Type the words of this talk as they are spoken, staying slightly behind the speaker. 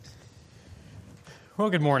Well,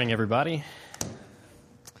 good morning, everybody.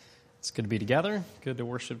 It's good to be together, good to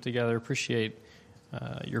worship together. Appreciate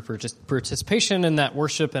your participation in that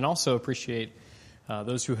worship, and also appreciate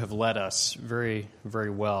those who have led us very, very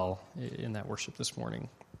well in that worship this morning.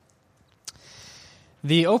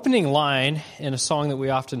 The opening line in a song that we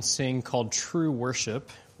often sing called True Worship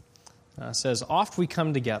says, "Oft we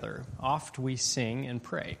come together, oft we sing and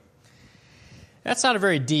pray." That's not a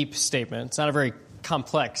very deep statement. It's not a very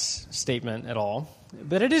complex statement at all,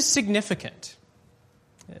 but it is significant.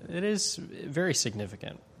 It is very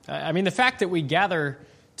significant. I mean, the fact that we gather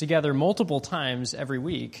together multiple times every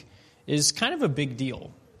week is kind of a big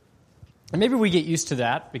deal. And maybe we get used to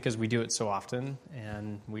that because we do it so often,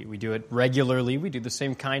 and we do it regularly. We do the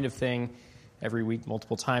same kind of thing every week,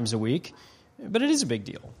 multiple times a week, but it is a big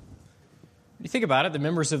deal. When you think about it, the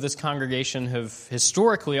members of this congregation have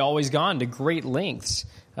historically always gone to great lengths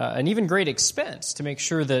and even great expense to make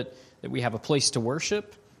sure that we have a place to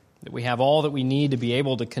worship, that we have all that we need to be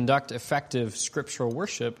able to conduct effective scriptural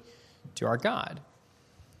worship to our God.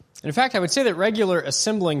 And in fact, I would say that regular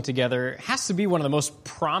assembling together has to be one of the most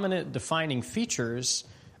prominent defining features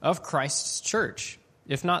of Christ's church,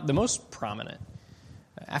 if not the most prominent.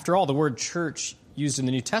 After all, the word church used in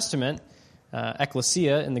the New Testament,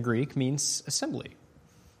 ekklesia in the Greek, means assembly.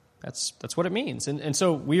 That's what it means. And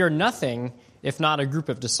so we are nothing if not a group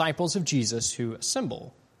of disciples of Jesus who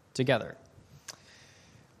assemble together.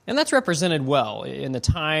 And that's represented well in the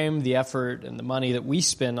time, the effort, and the money that we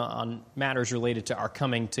spend on matters related to our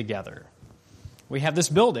coming together. We have this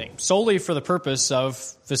building solely for the purpose of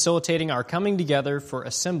facilitating our coming together for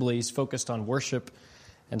assemblies focused on worship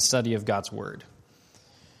and study of God's Word.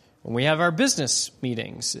 When we have our business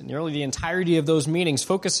meetings, nearly the entirety of those meetings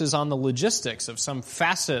focuses on the logistics of some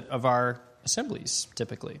facet of our assemblies,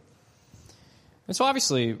 typically. And so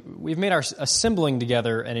obviously, we've made our assembling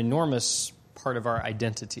together an enormous part of our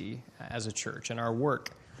identity as a church and our work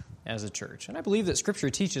as a church. And I believe that Scripture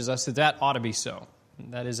teaches us that that ought to be so.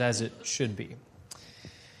 That is as it should be.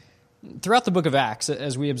 Throughout the book of Acts,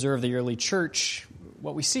 as we observe the early church,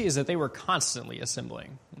 what we see is that they were constantly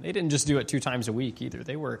assembling. They didn't just do it 2 times a week either.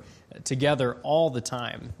 They were together all the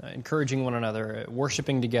time, encouraging one another,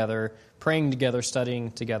 worshiping together, praying together,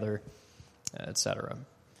 studying together, etc.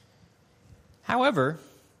 However,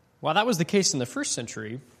 while that was the case in the first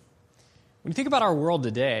century, when you think about our world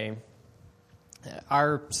today,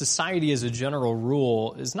 our society as a general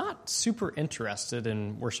rule is not super interested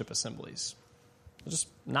in worship assemblies. They're just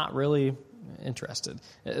not really interested.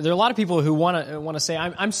 There are a lot of people who want to say,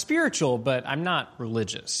 I'm spiritual, but I'm not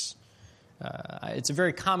religious. It's a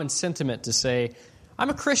very common sentiment to say,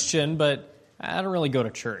 I'm a Christian, but I don't really go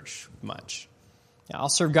to church much. I'll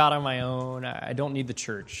serve God on my own. I don't need the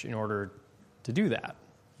church in order to do that.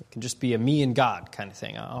 It can just be a me and God kind of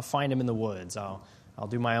thing. I'll find him in the woods. I'll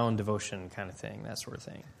do my own devotion kind of thing, that sort of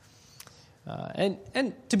thing.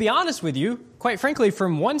 And to be honest with you, quite frankly,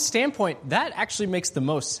 from one standpoint, that actually makes the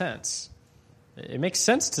most sense. It makes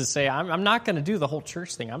sense to say, I'm not going to do the whole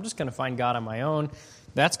church thing. I'm just going to find God on my own.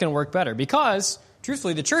 That's going to work better. Because,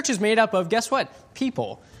 truthfully, the church is made up of, guess what?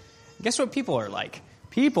 People. Guess what people are like?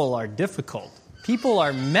 People are difficult. People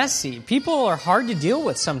are messy. People are hard to deal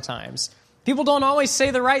with sometimes. People don't always say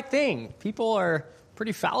the right thing. People are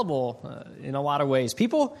pretty fallible in a lot of ways.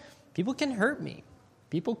 People can hurt me.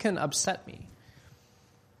 People can upset me.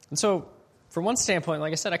 And so, from one standpoint,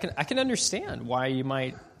 like I said, I can understand why you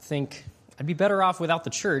might think, I'd be better off without the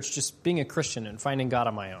church, just being a Christian and finding God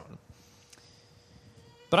on my own.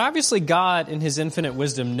 But obviously, God, in his infinite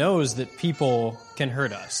wisdom, knows that people can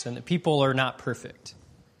hurt us and that people are not perfect.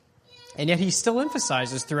 And yet he still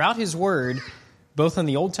emphasizes throughout his word, both in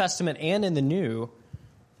the Old Testament and in the New,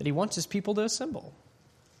 that he wants his people to assemble.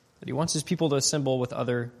 That he wants his people to assemble with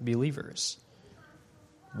other believers.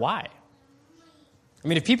 Why? I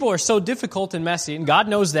mean, if people are so difficult and messy, and God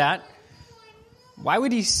knows that, why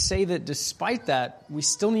would he say that despite that, we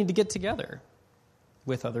still need to get together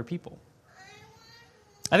with other people?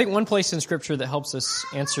 I think one place in Scripture that helps us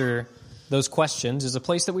answer those questions is a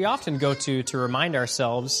place that we often go to remind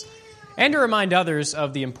ourselves and to remind others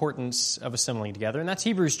of the importance of assembling together, and that's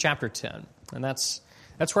Hebrews chapter 10. And that's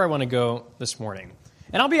where I want to go this morning.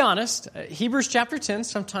 And I'll be honest, Hebrews chapter 10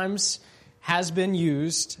 sometimes has been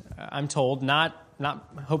used, I'm told, not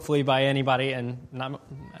hopefully by anybody, and not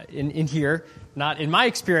in here, not in my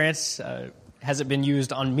experience has it been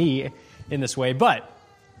used on me in this way, but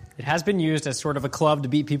it has been used as sort of a club to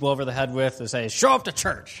beat people over the head with, to say, show up to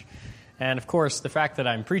church. And of course, the fact that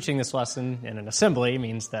I'm preaching this lesson in an assembly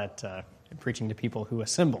means that I'm preaching to people who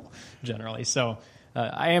assemble, generally. So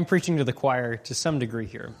I am preaching to the choir to some degree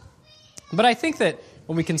here. But I think that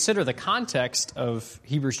when we consider the context of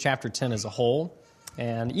Hebrews chapter 10 as a whole,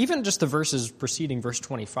 and even just the verses preceding verse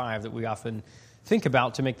 25 that we often think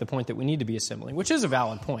about to make the point that we need to be assembling, which is a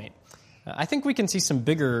valid point, I think we can see some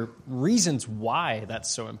bigger reasons why that's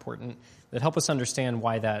so important that help us understand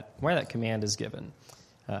why that command is given.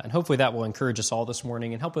 And hopefully that will encourage us all this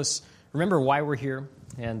morning and help us remember why we're here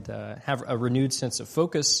and have a renewed sense of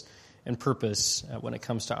focus and purpose when it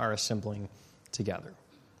comes to our assembling together.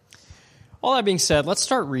 All that being said, let's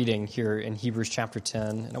start reading here in Hebrews chapter 10,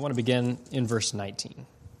 and I want to begin in verse 19.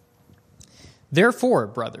 Therefore,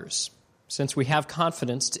 brothers, since we have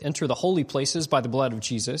confidence to enter the holy places by the blood of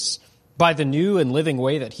Jesus, by the new and living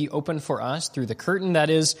way that he opened for us through the curtain, that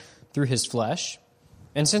is, through his flesh,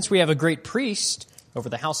 and since we have a great priest over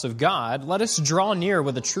the house of God, let us draw near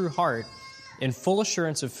with a true heart in full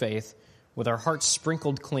assurance of faith, with our hearts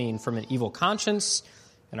sprinkled clean from an evil conscience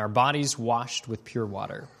and our bodies washed with pure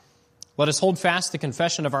water. Let us hold fast the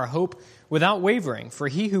confession of our hope without wavering, for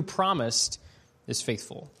he who promised is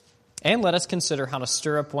faithful. And let us consider how to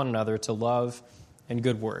stir up one another to love and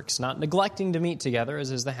good works, not neglecting to meet together,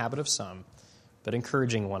 as is the habit of some, but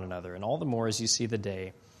encouraging one another, and all the more as you see the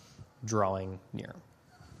day drawing near.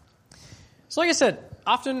 So like I said,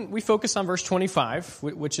 often we focus on verse 25,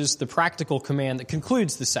 which is the practical command that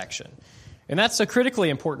concludes the section. And that's a critically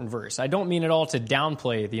important verse. I don't mean at all to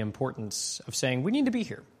downplay the importance of saying we need to be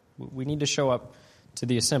here. We need to show up to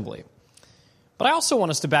the assembly. But I also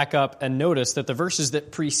want us to back up and notice that the verses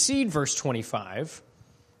that precede verse 25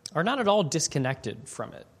 are not at all disconnected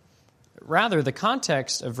from it. Rather, the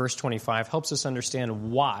context of verse 25 helps us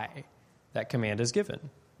understand why that command is given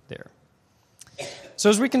there. So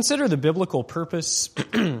as we consider the biblical purpose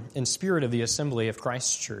and spirit of the assembly of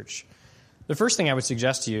Christ's church, the first thing I would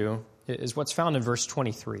suggest to you is what's found in verse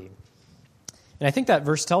 23. And I think that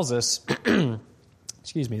verse tells us,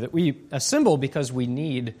 that we assemble because we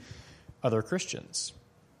need other Christians.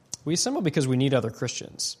 We assemble because we need other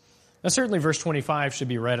Christians. Now, certainly verse 25 should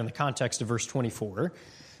be read in the context of verse 24.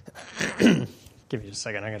 Give me just a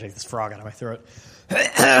second. I'm going to take this frog out of my throat.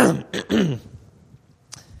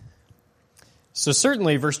 So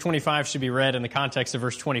certainly verse 25 should be read in the context of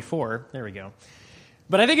verse 24. There we go.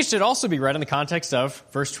 But I think it should also be read in the context of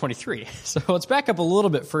verse 23. So let's back up a little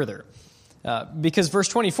bit further. Because verse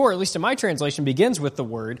 24, at least in my translation, begins with the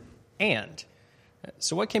word and.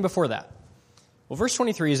 So what came before that? Well, verse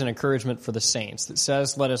 23 is an encouragement for the saints that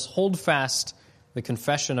says, let us hold fast the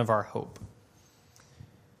confession of our hope.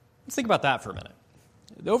 Let's think about that for a minute.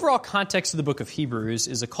 The overall context of the book of Hebrews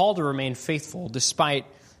is a call to remain faithful despite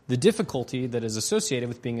the difficulty that is associated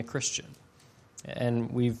with being a Christian.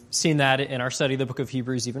 And we've seen that in our study of the book of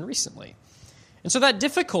Hebrews even recently. And so that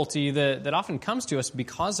difficulty that often comes to us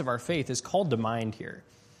because of our faith is called to mind here.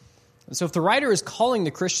 And so if the writer is calling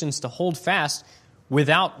the Christians to hold fast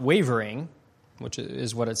without wavering, which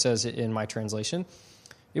is what it says in my translation,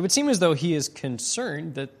 it would seem as though he is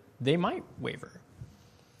concerned that they might waver.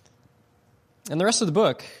 And the rest of the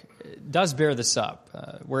book does bear this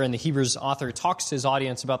up, wherein the Hebrews author talks to his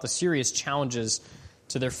audience about the serious challenges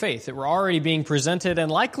to their faith that were already being presented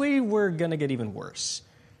and likely were going to get even worse.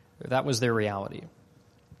 That was their reality.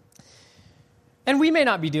 And we may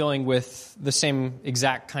not be dealing with the same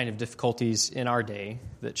exact kind of difficulties in our day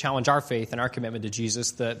that challenge our faith and our commitment to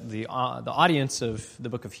Jesus that the audience of the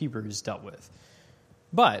book of Hebrews dealt with.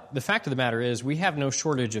 But the fact of the matter is we have no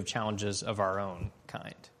shortage of challenges of our own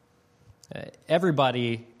kind.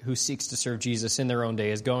 Everybody who seeks to serve Jesus in their own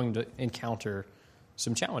day is going to encounter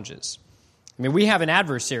some challenges. I mean, we have an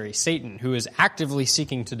adversary, Satan, who is actively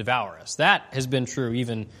seeking to devour us. That has been true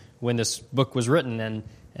even when this book was written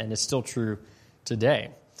and is still true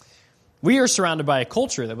today. We are surrounded by a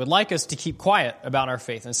culture that would like us to keep quiet about our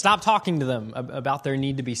faith and stop talking to them about their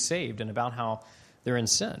need to be saved and about how they're in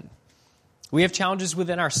sin. We have challenges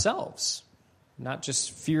within ourselves, not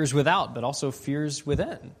just fears without, but also fears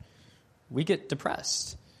within. We get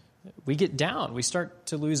depressed. We get down. We start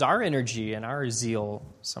to lose our energy and our zeal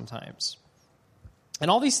sometimes.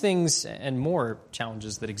 And all these things and more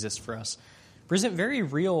challenges that exist for us present very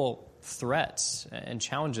real threats and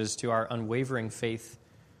challenges to our unwavering faith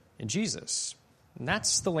in Jesus. And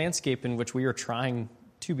that's the landscape in which we are trying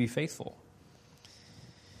to be faithful.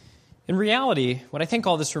 In reality, what I think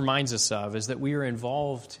all this reminds us of is that we are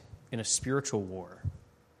involved in a spiritual war.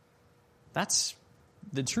 That's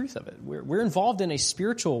the truth of it. We're involved in a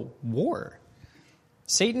spiritual war.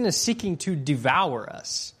 Satan is seeking to devour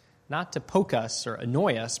us, not to poke us or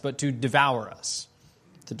annoy us, but to devour us,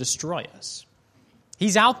 to destroy us.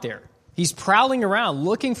 He's out there. He's prowling around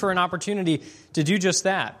looking for an opportunity to do just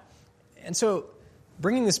that. And so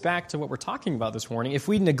bringing this back to what we're talking about this morning, if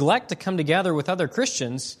we neglect to come together with other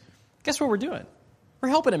Christians, guess what we're doing? We're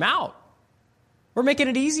helping him out. We're making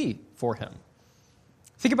it easy for him.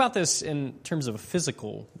 Think about this in terms of a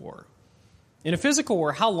physical war. In a physical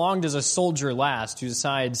war, how long does a soldier last who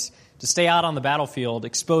decides to stay out on the battlefield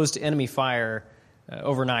exposed to enemy fire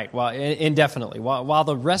overnight, indefinitely, while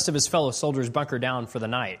the rest of his fellow soldiers bunker down for the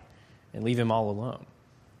night and leave him all alone?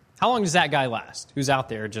 How long does that guy last who's out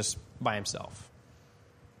there just by himself?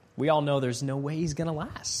 We all know there's no way he's going to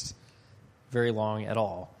last very long at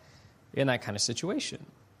all in that kind of situation.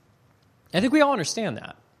 I think we all understand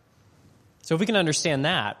that. So if we can understand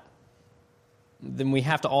that, then we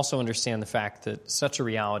have to also understand the fact that such a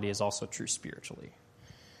reality is also true spiritually.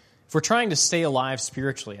 If we're trying to stay alive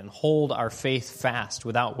spiritually and hold our faith fast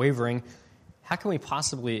without wavering, how can we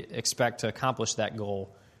possibly expect to accomplish that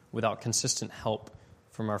goal without consistent help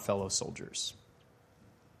from our fellow soldiers?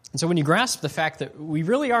 And so when you grasp the fact that we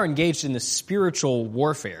really are engaged in this spiritual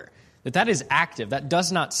warfare, that is active, that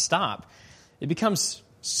does not stop, it becomes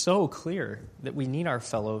so clear that we need our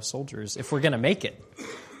fellow soldiers if we're going to make it,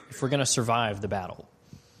 if we're going to survive the battle.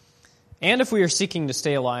 And if we are seeking to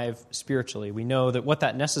stay alive spiritually, we know that what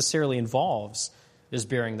that necessarily involves is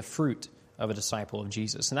bearing the fruit of a disciple of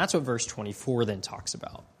Jesus. And that's what verse 24 then talks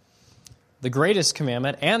about. The greatest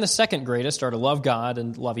commandment and the second greatest are to love God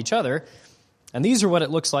and love each other. And these are what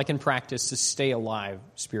it looks like in practice to stay alive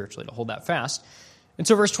spiritually, to hold that fast. And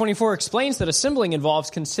so verse 24 explains that assembling involves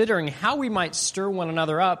considering how we might stir one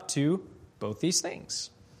another up to both these things.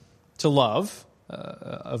 To love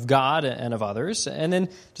of God and of others, and then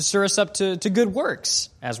to stir us up to good works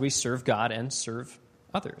as we serve God and serve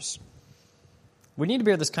others. We need to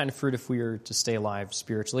bear this kind of fruit if we are to stay alive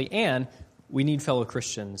spiritually, and we need fellow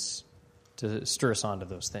Christians to stir us on to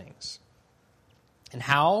those things. And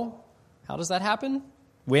how does that happen?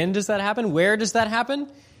 When does that happen? Where does that happen?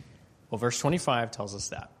 Well, verse 25 tells us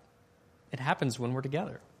that. It happens when we're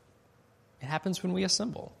together. It happens when we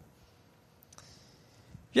assemble.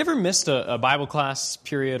 Have you ever missed a Bible class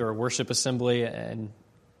period or a worship assembly and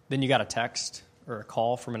then you got a text or a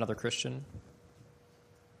call from another Christian?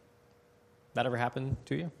 That ever happened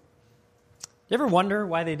to you? You ever wonder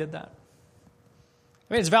why they did that?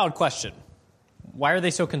 I mean, it's a valid question. Why are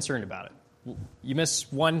they so concerned about it? You miss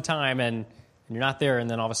one time and you're not there, and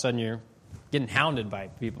then all of a sudden you're getting hounded by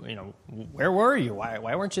people. Where were you?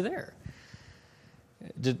 Why weren't you there?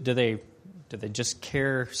 Do they just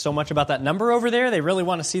care so much about that number over there? They really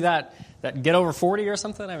want to see that get over 40 or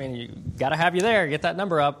something? I mean, you got to have you there. Get that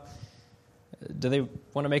number up. Do they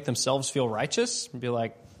want to make themselves feel righteous and be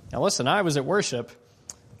like, now listen, I was at worship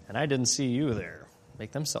and I didn't see you there.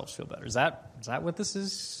 Make themselves feel better. Is that what this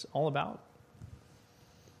is all about?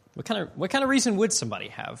 What kind of reason would somebody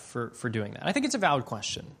have for doing that? I think it's a valid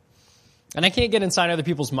question. And I can't get inside other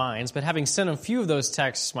people's minds, but having sent a few of those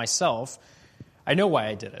texts myself, I know why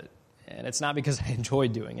I did it. And it's not because I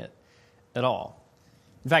enjoyed doing it at all.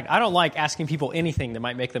 In fact, I don't like asking people anything that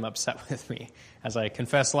might make them upset with me. As I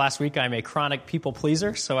confessed last week, I'm a chronic people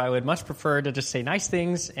pleaser, so I would much prefer to just say nice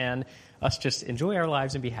things and us just enjoy our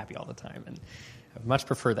lives and be happy all the time. And I would much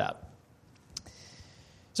prefer that.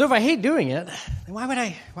 So if I hate doing it, then why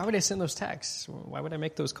would I send those texts? Why would I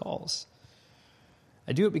make those calls?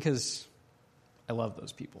 I do it because I love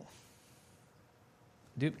those people.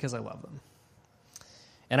 I do it because I love them.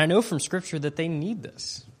 And I know from Scripture that they need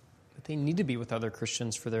this, that they need to be with other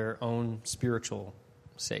Christians for their own spiritual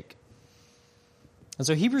sake. And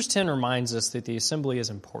so Hebrews 10 reminds us that the assembly is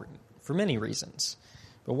important for many reasons.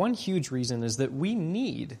 But one huge reason is that we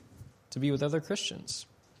need to be with other Christians.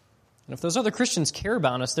 And if those other Christians care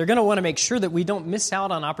about us, they're going to want to make sure that we don't miss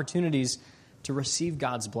out on opportunities to receive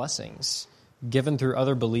God's blessings given through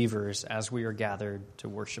other believers as we are gathered to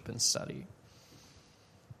worship and study.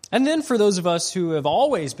 And then for those of us who have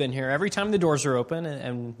always been here every time the doors are open,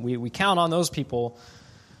 and we count on those people,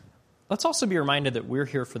 let's also be reminded that we're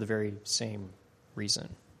here for the very same reason.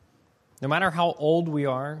 No matter how old we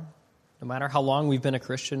are, no matter how long we've been a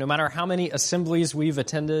Christian, no matter how many assemblies we've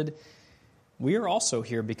attended, we are also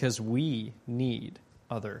here because we need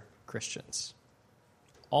other Christians.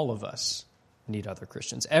 All of us need other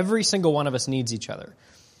Christians. Every single one of us needs each other.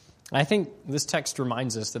 And I think this text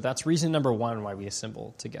reminds us that that's reason number one why we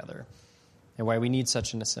assemble together and why we need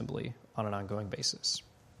such an assembly on an ongoing basis.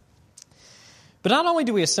 But not only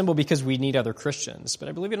do we assemble because we need other Christians, but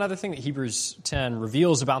I believe another thing that Hebrews 10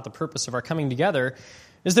 reveals about the purpose of our coming together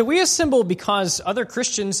is that we assemble because other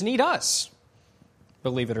Christians need us.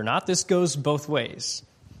 Believe it or not, this goes both ways.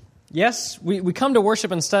 Yes, we come to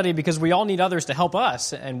worship and study because we all need others to help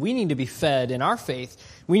us, and we need to be fed in our faith.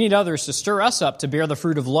 We need others to stir us up to bear the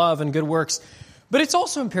fruit of love and good works. But it's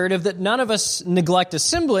also imperative that none of us neglect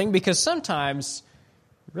assembling, because sometimes,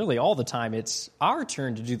 really all the time, it's our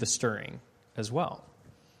turn to do the stirring as well.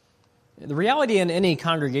 The reality in any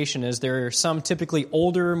congregation is there are some typically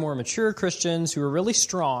older, more mature Christians who are really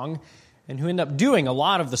strong and who end up doing a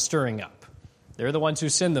lot of the stirring up. They're the ones who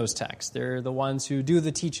send those texts. They're the ones who do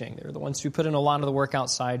the teaching. They're the ones who put in a lot of the work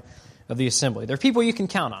outside of the assembly. They're people you can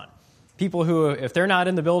count on. People who, if they're not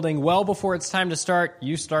in the building well before it's time to start,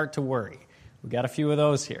 you start to worry. We've got a few of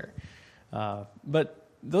those here. But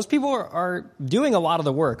those people are doing a lot of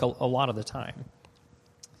the work a lot of the time.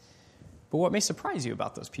 But what may surprise you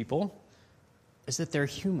about those people is that they're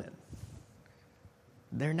human.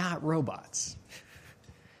 They're not robots.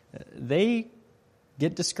 They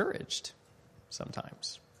get discouraged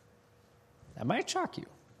sometimes. That might shock you,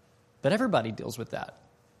 but everybody deals with that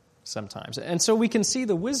sometimes. And so we can see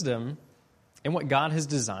the wisdom in what God has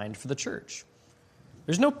designed for the church.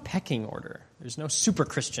 There's no pecking order. There's no super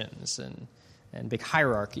Christians and big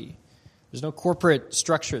hierarchy. There's no corporate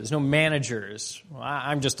structure. There's no managers. Well,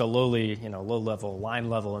 I'm just a lowly, low-level,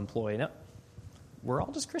 line-level employee. No, we're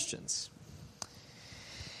all just Christians.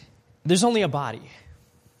 There's only a body.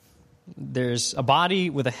 There's a body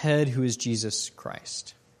with a head who is Jesus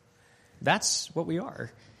Christ. That's what we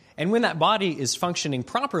are. And when that body is functioning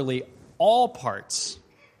properly, all parts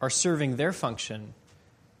are serving their function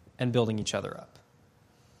and building each other up.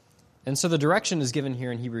 And so the direction is given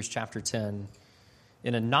here in Hebrews chapter 10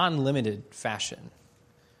 in a non-limited fashion,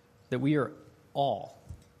 that we are all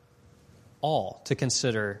to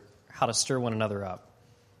consider how to stir one another up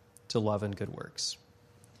to love and good works.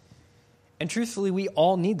 And truthfully, we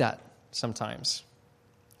all need that sometimes.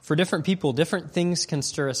 For different people, different things can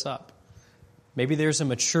stir us up. Maybe there's a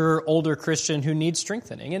mature, older Christian who needs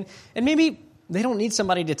strengthening. And maybe they don't need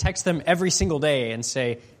somebody to text them every single day and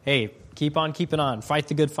say, hey, keep on keeping on, fight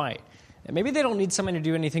the good fight. And maybe they don't need someone to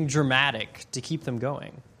do anything dramatic to keep them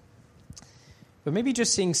going. But maybe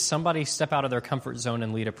just seeing somebody step out of their comfort zone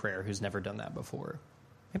and lead a prayer who's never done that before.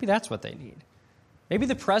 Maybe that's what they need. Maybe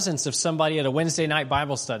the presence of somebody at a Wednesday night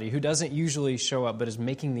Bible study who doesn't usually show up but is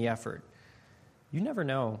making the effort. You never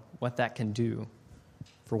know what that can do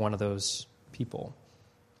for one of those people.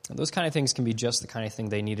 And those kind of things can be just the kind of thing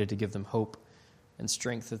they needed to give them hope and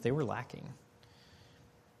strength that they were lacking.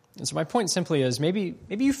 And so my point simply is maybe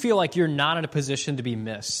you feel like you're not in a position to be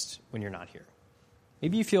missed when you're not here.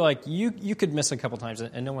 Maybe you feel like you could miss a couple times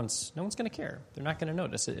and no one's going to care. They're not going to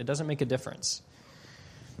notice. It doesn't make a difference.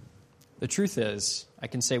 The truth is, I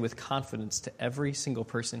can say with confidence to every single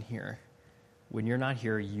person here, when you're not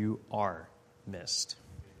here, you are missed.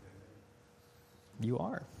 You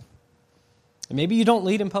are. And maybe you don't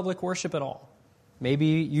lead in public worship at all. Maybe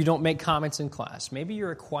you don't make comments in class. Maybe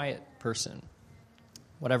you're a quiet person.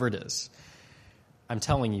 Whatever it is, I'm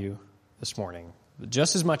telling you this morning,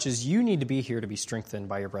 just as much as you need to be here to be strengthened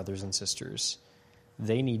by your brothers and sisters,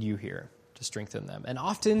 they need you here to strengthen them. And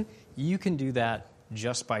often, you can do that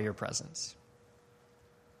just by your presence.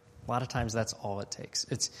 A lot of times, that's all it takes.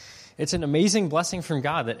 It's an amazing blessing from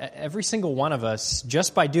God that every single one of us,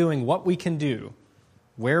 just by doing what we can do,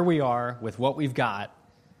 where we are, with what we've got,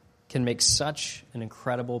 can make such an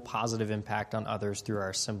incredible positive impact on others through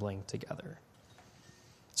our assembling together.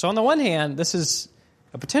 So on the one hand, this is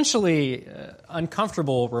a potentially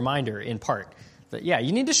uncomfortable reminder in part that,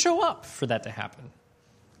 you need to show up for that to happen.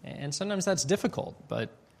 And sometimes that's difficult, but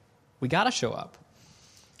we got to show up.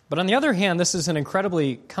 But on the other hand, this is an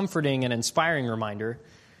incredibly comforting and inspiring reminder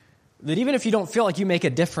that even if you don't feel like you make a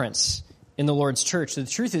difference in the Lord's church, the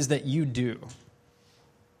truth is that you do.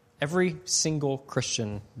 Every single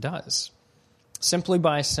Christian does, simply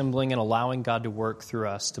by assembling and allowing God to work through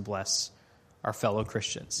us to bless our fellow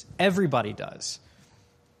Christians. Everybody does.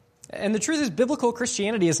 And the truth is, biblical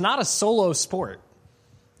Christianity is not a solo sport.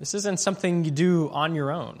 This isn't something you do on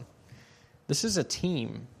your own. This is a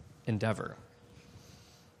team endeavor.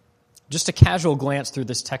 Just a casual glance through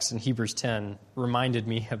this text in Hebrews 10 reminded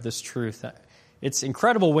me of this truth. It's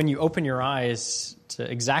incredible when you open your eyes to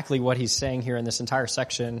exactly what he's saying here in this entire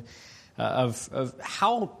section of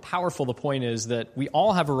how powerful the point is that we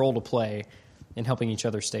all have a role to play in helping each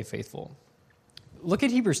other stay faithful. Look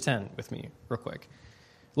at Hebrews 10 with me real quick.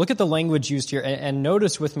 Look at the language used here and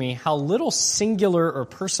notice with me how little singular or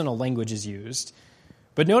personal language is used,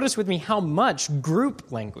 but notice with me how much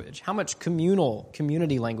group language, how much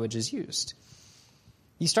community language is used.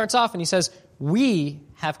 He starts off and he says, we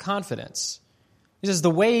have confidence. He says,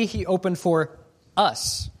 the way he opened for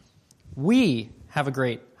us, we have a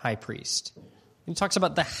great high priest. He talks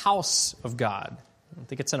about the house of God. I don't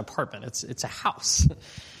think it's an apartment. It's a house,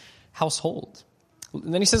 household.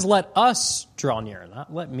 And then he says, let us draw near,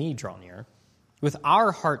 not let me draw near. with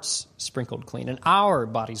our hearts sprinkled clean and our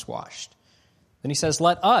bodies washed. Then he says,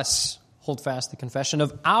 let us hold fast the confession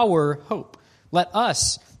of our hope. Let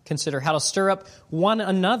us consider how to stir up one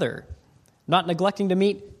another, not neglecting to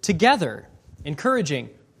meet together, encouraging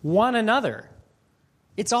one another.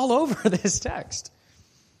 It's all over this text.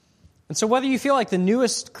 And so whether you feel like the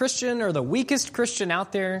newest Christian or the weakest Christian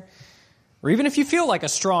out there, or even if you feel like a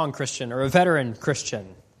strong Christian or a veteran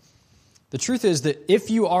Christian, the truth is that if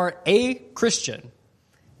you are a Christian,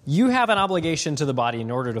 you have an obligation to the body in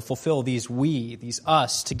order to fulfill these we, these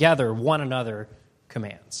us, together, one another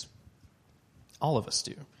commands. All of us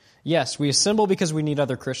do. Yes, we assemble because we need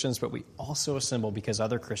other Christians, but we also assemble because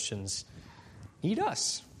other Christians need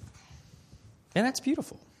us. And that's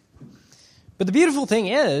beautiful. But the beautiful thing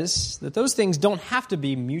is that those things don't have to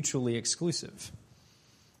be mutually exclusive.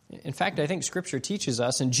 In fact, I think Scripture teaches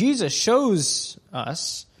us, and Jesus shows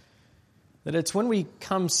us, that it's when we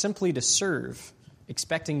come simply to serve,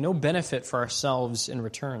 expecting no benefit for ourselves in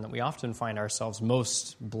return, that we often find ourselves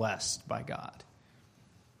most blessed by God.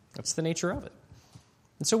 That's the nature of it.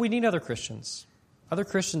 And so we need other Christians. Other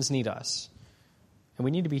Christians need us. And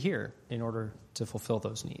we need to be here in order to fulfill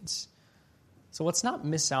those needs. So let's not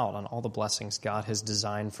miss out on all the blessings God has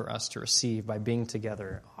designed for us to receive by being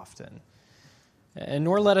together often. And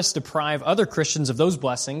nor let us deprive other Christians of those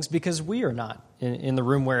blessings because we are not in the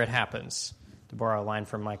room where it happens, to borrow a line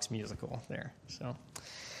from Mike's musical there. So,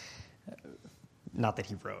 not that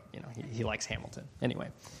he wrote, he likes Hamilton. Anyway,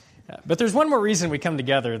 but there's one more reason we come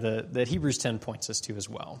together that Hebrews 10 points us to as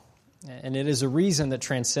well. And it is a reason that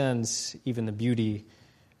transcends even the beauty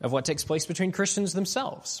of what takes place between Christians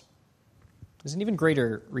themselves. There's an even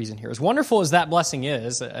greater reason here. As wonderful as that blessing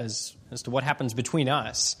is, as to what happens between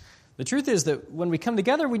us, the truth is that when we come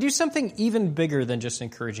together, we do something even bigger than just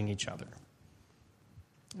encouraging each other.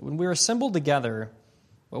 When we're assembled together,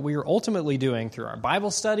 what we are ultimately doing through our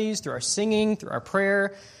Bible studies, through our singing, through our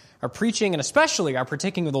prayer, our preaching, and especially our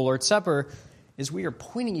partaking of the Lord's Supper, is we are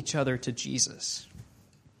pointing each other to Jesus.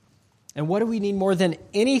 And what do we need more than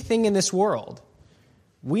anything in this world?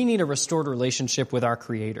 We need a restored relationship with our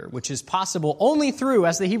Creator, which is possible only through,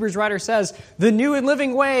 as the Hebrews writer says, the new and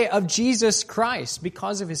living way of Jesus Christ,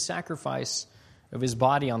 because of His sacrifice of His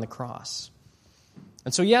body on the cross.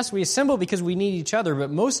 And so, yes, we assemble because we need each other,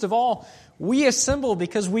 but most of all, we assemble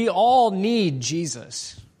because we all need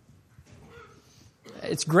Jesus.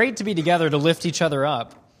 It's great to be together to lift each other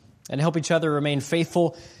up and help each other remain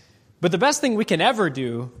faithful, but the best thing we can ever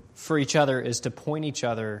do for each other is to point each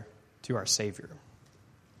other to our Savior.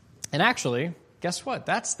 And actually, guess what?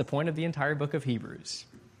 That's the point of the entire book of Hebrews.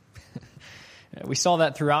 We saw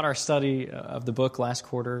that throughout our study of the book last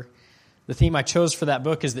quarter. The theme I chose for that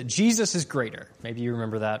book is that Jesus is greater. Maybe you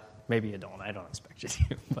remember that. Maybe you don't. I don't expect you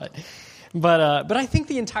to. But I think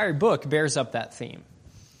the entire book bears up that theme.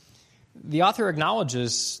 The author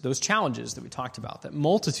acknowledges those challenges that we talked about, that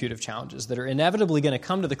multitude of challenges that are inevitably going to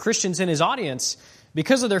come to the Christians in his audience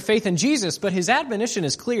because of their faith in Jesus. But his admonition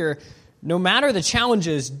is clear. No matter the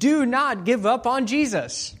challenges, do not give up on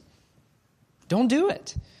Jesus. Don't do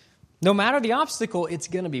it. No matter the obstacle, it's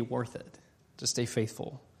going to be worth it to stay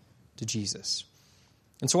faithful to Jesus.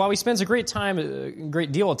 And so while he spends a great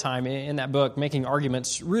deal of time in that book making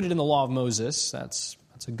arguments rooted in the law of Moses, that's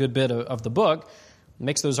a good bit of the book,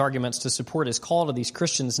 makes those arguments to support his call to these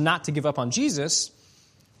Christians not to give up on Jesus,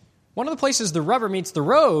 one of the places the rubber meets the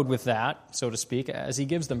road with that, so to speak, as he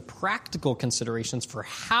gives them practical considerations for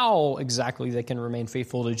how exactly they can remain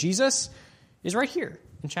faithful to Jesus, is right here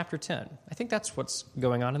in chapter 10. I think that's what's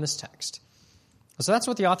going on in this text. So that's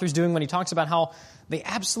what the author's doing when he talks about how they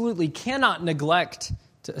absolutely cannot neglect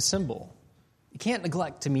to assemble. You can't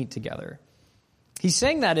neglect to meet together. He's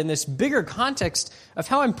saying that in this bigger context of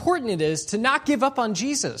how important it is to not give up on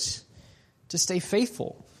Jesus, to stay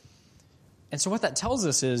faithful. And so what that tells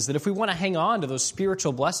us is that if we want to hang on to those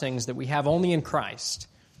spiritual blessings that we have only in Christ,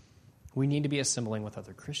 we need to be assembling with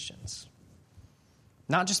other Christians.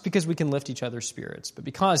 Not just because we can lift each other's spirits, but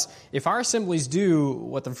because if our assemblies do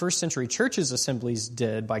what the first century church's assemblies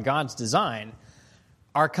did by God's design,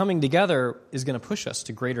 our coming together is going to push us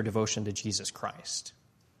to greater devotion to Jesus Christ.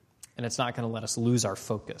 And it's not going to let us lose our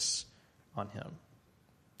focus on Him.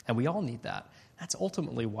 And we all need that. That's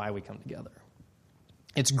ultimately why we come together.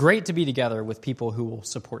 It's great to be together with people who will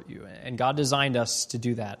support you, and God designed us to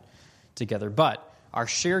do that together. But our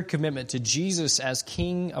shared commitment to Jesus as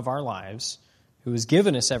King of our lives, who has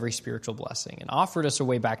given us every spiritual blessing and offered us a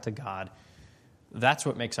way back to God, that's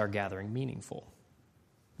what makes our gathering meaningful.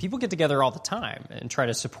 People get together all the time and try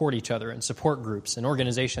to support each other in support groups and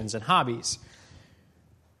organizations and hobbies.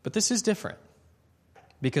 But this is different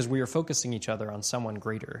because we are focusing each other on someone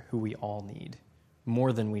greater who we all need.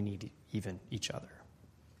 more than we need even each other.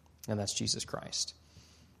 And that's Jesus Christ.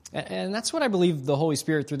 And that's what I believe the Holy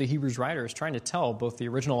Spirit, through the Hebrews writer, is trying to tell both the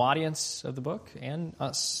original audience of the book and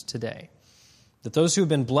us today. That those who have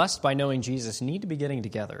been blessed by knowing Jesus need to be getting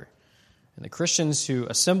together. And the Christians who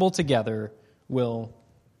assemble together will,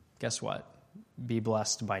 guess what? Be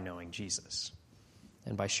blessed by knowing Jesus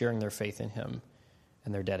and by sharing their faith in him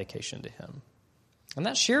and their dedication to him. And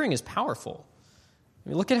that sharing is powerful. I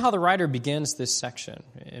mean, look at how the writer begins this section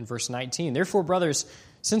in verse 19. Therefore, brothers,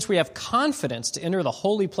 since we have confidence to enter the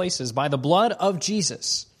holy places by the blood of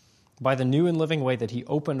Jesus, by the new and living way that he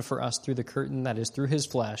opened for us through the curtain, that is, through his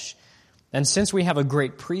flesh, and since we have a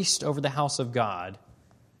great priest over the house of God,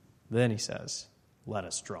 then he says, let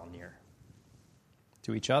us draw near.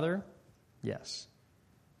 To each other, yes,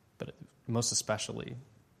 but most especially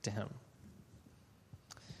to him.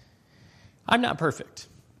 I'm not perfect.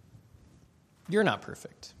 You're not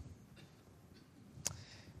perfect.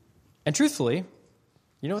 And truthfully,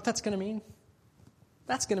 you know what that's going to mean?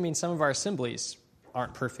 That's going to mean some of our assemblies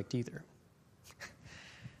aren't perfect either.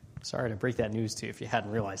 Sorry to break that news to you if you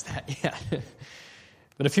hadn't realized that yet.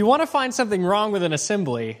 But if you want to find something wrong with an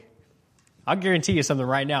assembly, I'll guarantee you something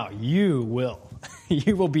right now. You will.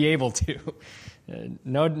 You will be able to.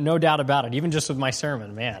 No doubt about it. Even just with my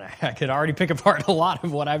sermon, man, I could already pick apart a lot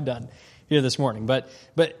of what I've done here this morning. But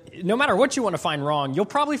no matter what you want to find wrong, you'll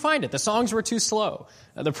probably find it. The songs were too slow.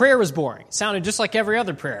 The prayer was boring. It sounded just like every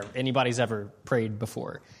other prayer anybody's ever prayed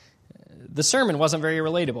before. The sermon wasn't very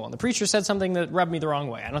relatable, and the preacher said something that rubbed me the wrong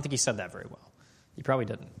way. I don't think he said that very well. He probably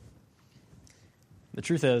didn't. The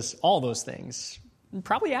truth is, all those things are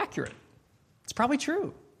probably accurate. It's probably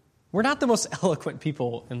true. We're not the most eloquent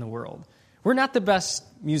people in the world. We're not the best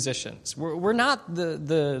musicians. We're not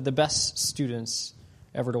the best students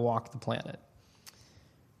ever to walk the planet.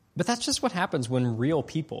 But that's just what happens when real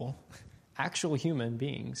people, actual human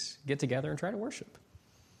beings, get together and try to worship.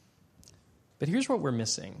 But here's what we're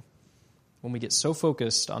missing when we get so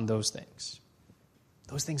focused on those things.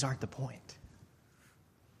 Those things aren't the point.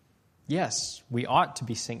 Yes, we ought to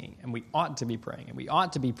be singing, and we ought to be praying, and we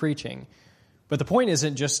ought to be preaching. But the point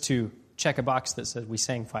isn't just to check a box that says we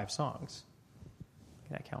sang 5 songs.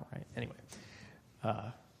 Can that count, right? Anyway,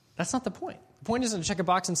 that's not the point. The point isn't to check a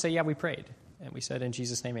box and say, yeah, we prayed, and we said, in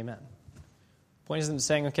Jesus' name, amen. The point isn't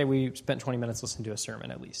saying, okay, we spent 20 minutes listening to a sermon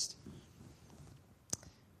at least.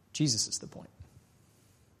 Jesus is the point.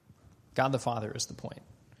 God the Father is the point.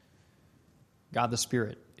 God the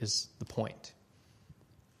Spirit is the point.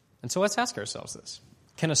 And so let's ask ourselves this.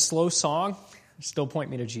 Can a slow song still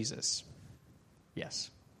point me to Jesus?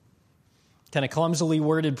 Yes. Can a clumsily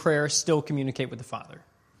worded prayer still communicate with the Father?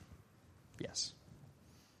 Yes.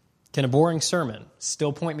 Can a boring sermon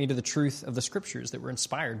still point me to the truth of the Scriptures that were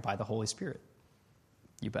inspired by the Holy Spirit?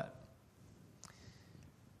 You bet.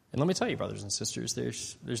 And let me tell you, brothers and sisters,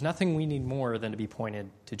 there's nothing we need more than to be pointed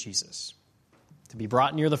to Jesus, to be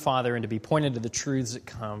brought near the Father and to be pointed to the truths that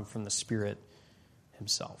come from the Spirit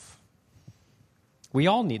himself. We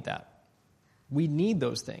all need that. We need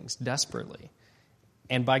those things desperately.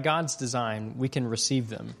 And by God's design, we can receive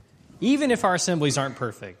them. Even if our assemblies aren't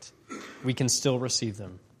perfect, we can still receive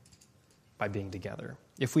them by being together.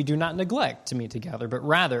 If we do not neglect to meet together, but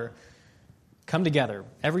rather come together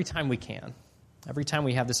every time we can, every time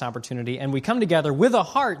we have this opportunity, and we come together with a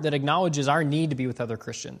heart that acknowledges our need to be with other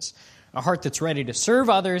Christians, a heart that's ready to serve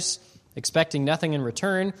others, expecting nothing in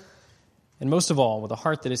return, and most of all, with a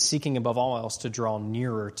heart that is seeking above all else to draw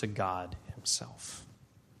nearer to God himself,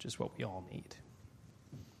 which is what we all need.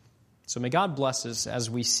 So may God bless us as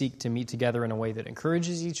we seek to meet together in a way that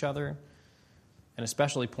encourages each other and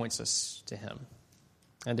especially points us to him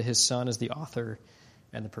and to his Son as the author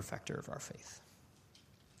and the perfecter of our faith.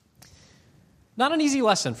 Not an easy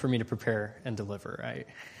lesson for me to prepare and deliver.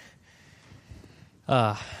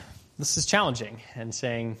 This is challenging, and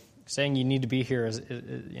saying you need to be here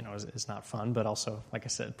is not fun, but also, like I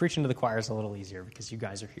said, preaching to the choir is a little easier because you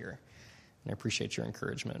guys are here, and I appreciate your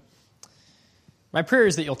encouragement. My prayer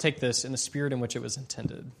is that you'll take this in the spirit in which it was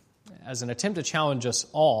intended, as an attempt to challenge us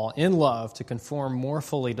all in love to conform more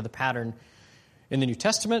fully to the pattern in the New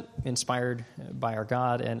Testament, inspired by our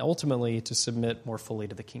God, and ultimately to submit more fully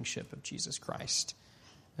to the kingship of Jesus Christ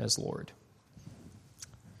as Lord.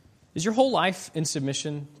 Is your whole life in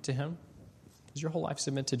submission to him? Does your whole life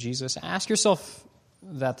submit to Jesus? Ask yourself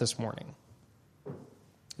that this morning.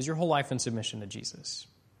 Is your whole life in submission to Jesus?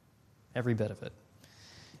 Every bit of it.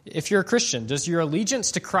 If you're a Christian, does your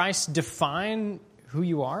allegiance to Christ define who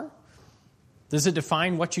you are? Does it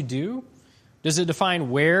define what you do? Does it define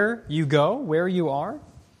where you go, where you are?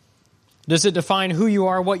 Does it define who you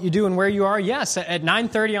are, what you do, and where you are? Yes. At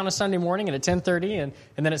 9:30 on a Sunday morning and at 10:30 and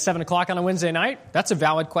then at 7 o'clock on a Wednesday night? That's a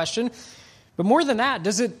valid question. But more than that,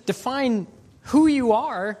 does it define who you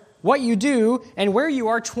are, what you do, and where you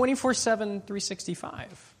are 24/7,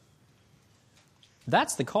 365?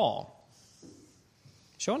 That's the call.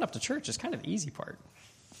 Showing up to church is kind of the easy part.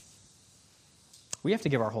 We have to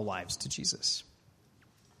give our whole lives to Jesus.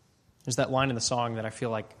 There's that line in the song that I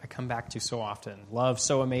feel like I come back to so often. Love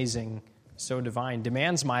so amazing, so divine,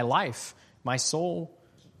 demands my life, my soul,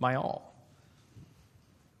 my all.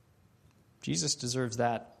 Jesus deserves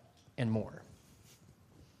that and more.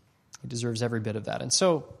 He deserves every bit of that. And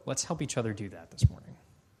so let's help each other do that this morning.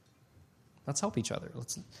 Let's help each other.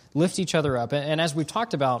 Let's lift each other up. And as we've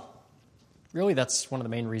talked about, really that's one of the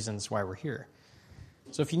main reasons why we're here.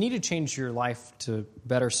 So if you need to change your life to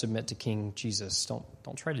better submit to King Jesus, don't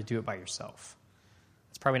try to do it by yourself.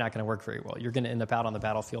 It's probably not going to work very well. You're going to end up out on the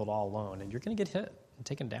battlefield all alone, and you're going to get hit and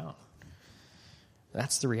taken down.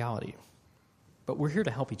 That's the reality. But we're here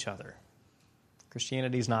to help each other.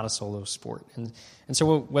 Christianity is not a solo sport. And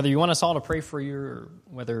so whether you want us all to pray for you or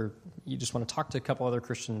whether you just want to talk to a couple other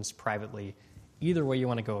Christians privately, either way you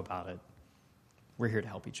want to go about it, we're here to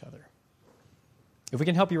help each other. If we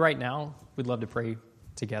can help you right now, we'd love to pray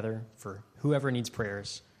together for whoever needs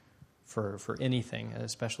prayers for anything,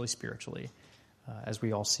 especially spiritually, as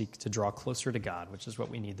we all seek to draw closer to God, which is what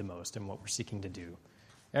we need the most and what we're seeking to do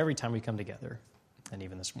every time we come together, and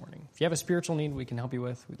even this morning. If you have a spiritual need we can help you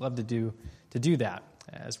with, we'd love to do that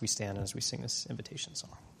as we stand and as we sing this invitation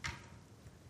song.